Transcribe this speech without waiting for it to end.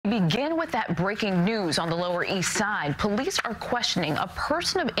Begin with that breaking news on the Lower East Side. Police are questioning a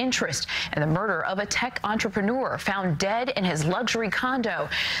person of interest in the murder of a tech entrepreneur found dead in his luxury condo.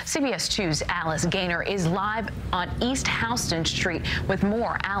 CBS 2's Alice Gaynor is live on East Houston Street with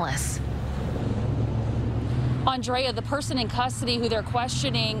more. Alice. Andrea, the person in custody who they're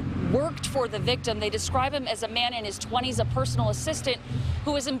questioning worked for the victim. They describe him as a man in his 20s, a personal assistant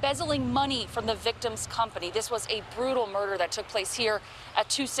who was embezzling money from the victim's company. This was a brutal murder that took place here at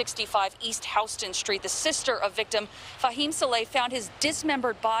 265 East Houston Street. The sister of victim Fahim Saleh found his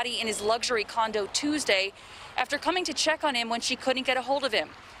dismembered body in his luxury condo Tuesday after coming to check on him when she couldn't get a hold of him.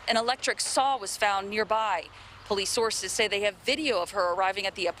 An electric saw was found nearby. Police sources say they have video of her arriving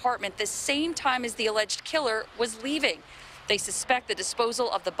at the apartment the same time as the alleged killer was leaving. They suspect the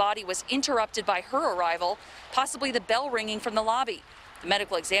disposal of the body was interrupted by her arrival, possibly the bell ringing from the lobby. The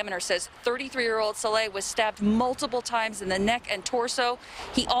medical examiner says 33-year-old Saleh was stabbed multiple times in the neck and torso.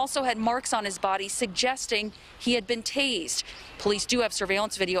 He also had marks on his body suggesting he had been tased. Police do have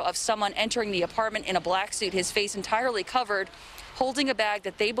surveillance video of someone entering the apartment in a black suit, his face entirely covered, holding a bag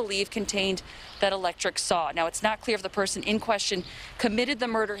that they believe contained that electric saw. Now, it's not clear if the person in question committed the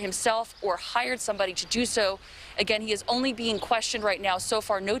murder himself or hired somebody to do so. Again, he is only being questioned right now. So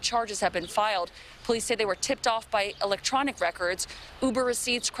far, no charges have been filed. Police say they were tipped off by electronic records, Uber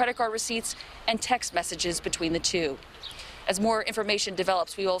receipts, credit card receipts, and text messages between the two. As more information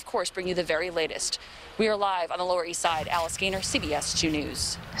develops, we will, of course, bring you the very latest. We are live on the Lower East Side. Alice Gaynor, CBS 2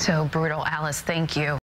 News. So brutal, Alice. Thank you.